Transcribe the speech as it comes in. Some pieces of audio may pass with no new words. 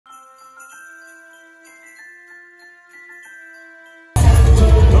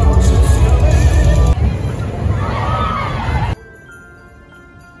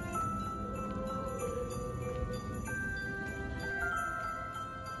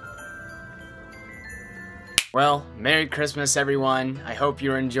Well, Merry Christmas everyone. I hope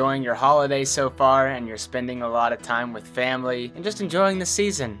you're enjoying your holiday so far and you're spending a lot of time with family and just enjoying the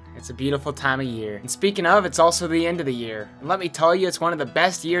season. It's a beautiful time of year. And speaking of, it's also the end of the year. And let me tell you, it's one of the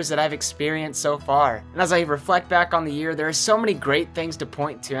best years that I've experienced so far. And as I reflect back on the year, there are so many great things to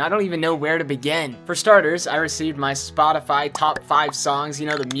point to and I don't even know where to begin. For starters, I received my Spotify top 5 songs, you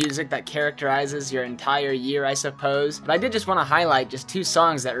know, the music that characterizes your entire year, I suppose. But I did just want to highlight just 2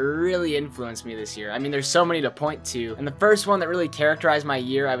 songs that really influenced me this year. I mean, there's so many to point to. And the first one that really characterized my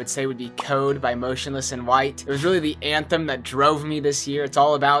year, I would say, would be Code by Motionless in White. It was really the anthem that drove me this year. It's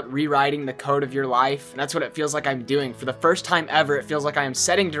all about rewriting the code of your life. And that's what it feels like I'm doing. For the first time ever, it feels like I am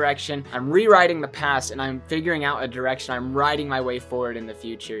setting direction. I'm rewriting the past and I'm figuring out a direction. I'm writing my way forward in the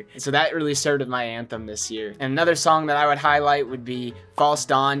future. And so that really served as my anthem this year. And another song that I would highlight would be False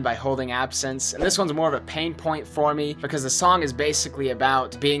Dawn by Holding Absence. And this one's more of a pain point for me because the song is basically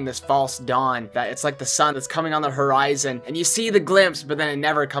about being this false dawn, that it's like the sun that's coming on the horizon and you see the glimpse but then it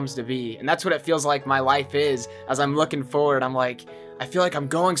never comes to be. And that's what it feels like my life is. As I'm looking forward, I'm like, I feel like I'm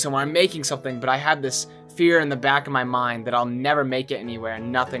going somewhere, I'm making something, but I have this fear in the back of my mind that I'll never make it anywhere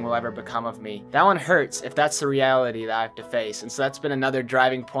and nothing will ever become of me. That one hurts if that's the reality that I have to face. And so that's been another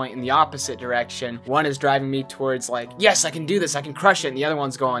driving point in the opposite direction. One is driving me towards like, yes, I can do this, I can crush it. And the other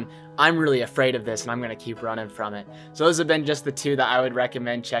one's going, I'm really afraid of this and I'm gonna keep running from it. So those have been just the 2 that I would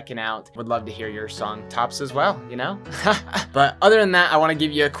recommend checking out. Would love to hear your song tops as well, you know? But other than that, I wanna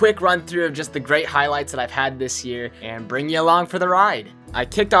give you a quick run through of just the great highlights that I've had this year and bring you along for the ride. I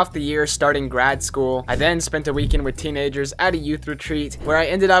kicked off the year starting grad school. I then spent a weekend with teenagers at a youth retreat where I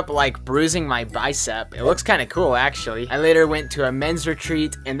ended up like bruising my bicep. It looks kind of cool actually. I later went to a men's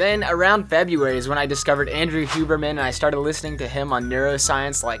retreat and then around February is when I discovered Andrew Huberman and I started listening to him on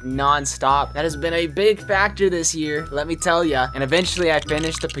neuroscience like non-stop. That has been a big factor this year, let me tell ya. And eventually I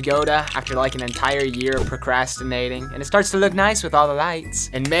finished the pagoda after like an entire year of procrastinating and it starts to look nice with all the lights.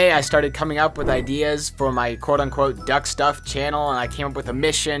 In May I started coming up with ideas for my quote-unquote duck stuff channel and I came up with a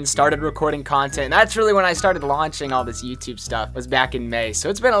mission, started recording content, and that's really when I started launching all this YouTube stuff, was back in May, so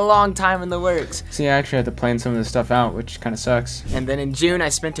it's been a long time in the works. See, I actually had to plan some of this stuff out, which kind of sucks. And then in June, I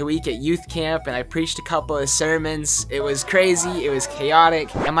spent a week at youth camp, and I preached a couple of sermons. It was crazy, it was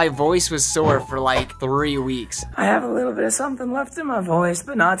chaotic, and my voice was sore for like 3 weeks. I have a little bit of something left in my voice,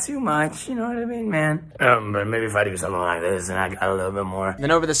 but not too much, you know what I mean, man? But maybe if I do something like this, and I got a little bit more. Then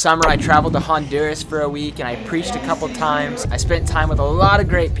over the summer, I traveled to Honduras for a week, and I preached a couple times. I spent time with a lot of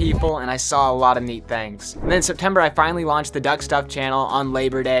great people and I saw a lot of neat things. And then in September I finally launched the Duck Stuff channel on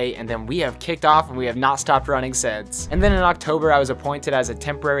Labor Day and then we have kicked off and we have not stopped running since. And then in October I was appointed as a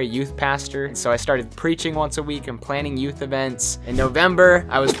temporary youth pastor and so I started preaching once a week and planning youth events. In November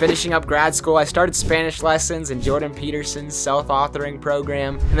I was finishing up grad school. I started Spanish lessons in Jordan Peterson's self-authoring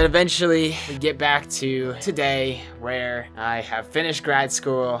program and then eventually we get back to today where I have finished grad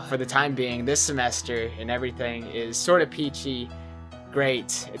school for the time being this semester and everything is sort of peachy.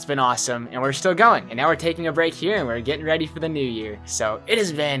 Great, it's been awesome, and we're still going, and now we're taking a break here and we're getting ready for the new year. So it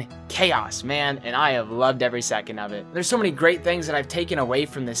has been chaos, man, and I have loved every second of it. There's so many great things that I've taken away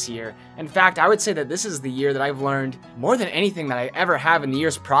from this year. In fact, I would say that this is the year that I've learned more than anything that I ever have in the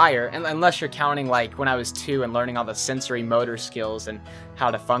years prior, and unless you're counting like when I was 2 and learning all the sensory motor skills and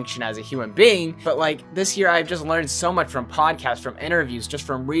how to function as a human being. But like this year I've just learned so much from podcasts, from interviews, just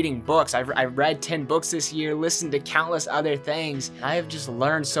from reading books. I've read 10 books this year, listened to countless other things. And I have just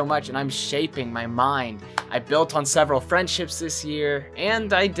learned so much and I'm shaping my mind. I built on several friendships this year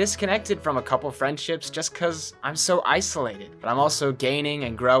and I disconnected from a couple friendships just cause I'm so isolated. But I'm also gaining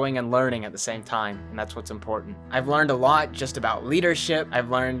and growing and learning at the same time, and that's what's important. I've learned a lot just about leadership.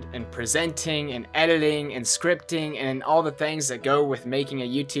 I've learned in presenting and editing and scripting and all the things that go with making a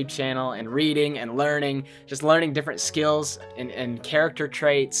YouTube channel and reading and learning, just learning different skills and character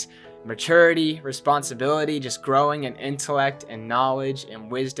traits, maturity, responsibility, just growing in intellect and knowledge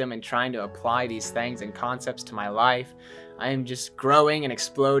and wisdom and trying to apply these things and concepts to my life. I am just growing and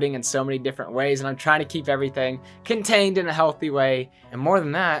exploding in so many different ways and I'm trying to keep everything contained in a healthy way. And more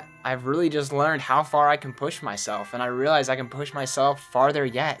than that, I've really just learned how far I can push myself and I realize I can push myself farther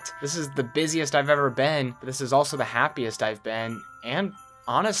yet. This is the busiest I've ever been, but this is also the happiest I've been, and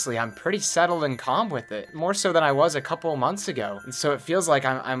honestly, I'm pretty settled and calm with it, more so than I was a couple months ago. And so it feels like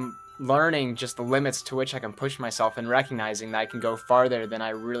I'm learning just the limits to which I can push myself and recognizing that I can go farther than I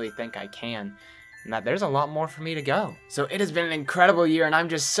really think I can. And that there's a lot more for me to go. So it has been an incredible year and I'm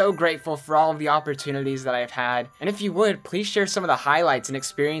just so grateful for all of the opportunities that I've had. And if you would, please share some of the highlights and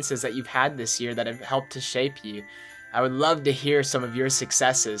experiences that you've had this year that have helped to shape you. I would love to hear some of your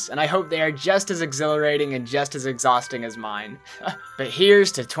successes, and I hope they are just as exhilarating and just as exhausting as mine. But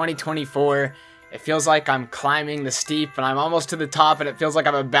here's to 2024. It feels like I'm climbing the steep and I'm almost to the top, and it feels like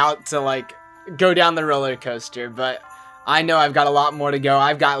I'm about to like go down the roller coaster, but I know I've got a lot more to go.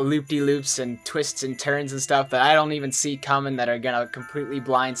 I've got loop-de-loops and twists and turns and stuff that I don't even see coming that are gonna completely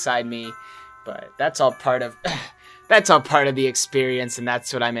blindside me. But that's all part of the experience, and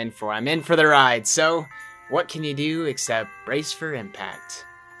that's what I'm in for. I'm in for the ride. So, what can you do except brace for impact?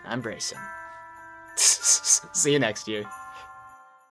 I'm bracing. See you next year.